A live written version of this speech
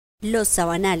Los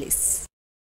sabanales.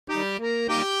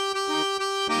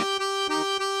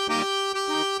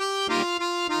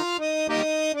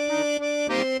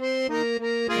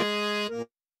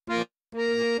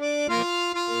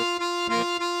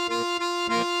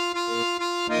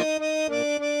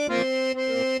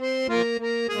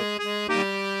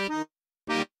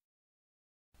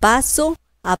 Paso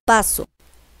a paso.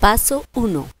 Paso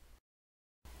 1.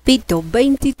 Pito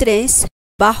 23,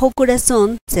 bajo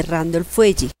corazón, cerrando el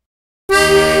fuelle.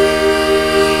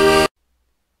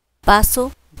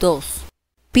 Paso 2.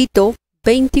 Pito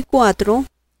 24,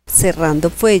 cerrando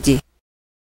fuelle.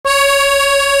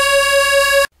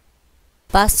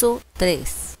 Paso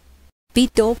 3.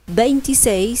 Pito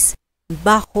 26,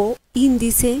 bajo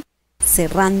índice,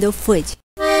 cerrando fuelle.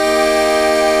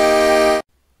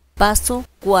 Paso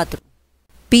 4.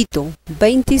 Pito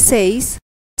 26,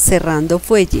 cerrando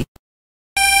fuelle.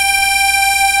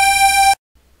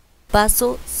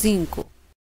 Paso 5.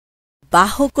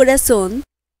 Bajo corazón,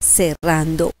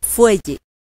 cerrando fuelle.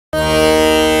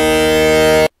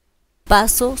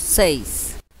 Paso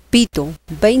 6. Pito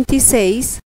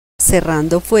 26,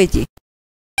 cerrando fuelle.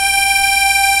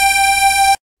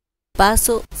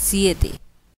 Paso 7.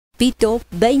 Pito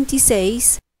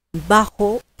 26,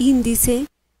 bajo índice,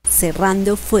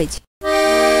 cerrando fuelle.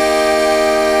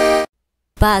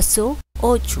 Paso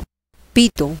 8.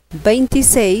 Pito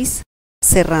 26,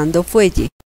 cerrando fuelle.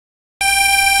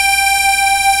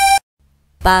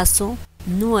 Paso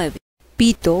 9.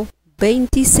 Pito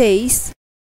 26,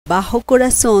 bajo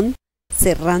corazón,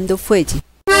 cerrando fuelle.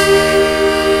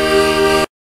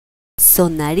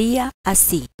 Sonaría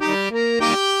así.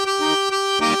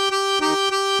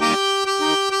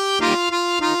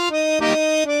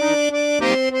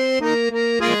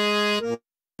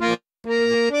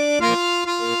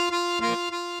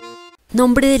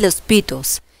 Nombre de los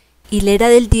pitos. Hilera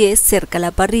del 10 cerca a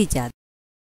la parrilla.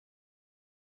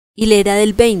 Hilera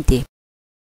del 20.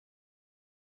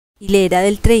 Hilera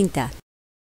del 30.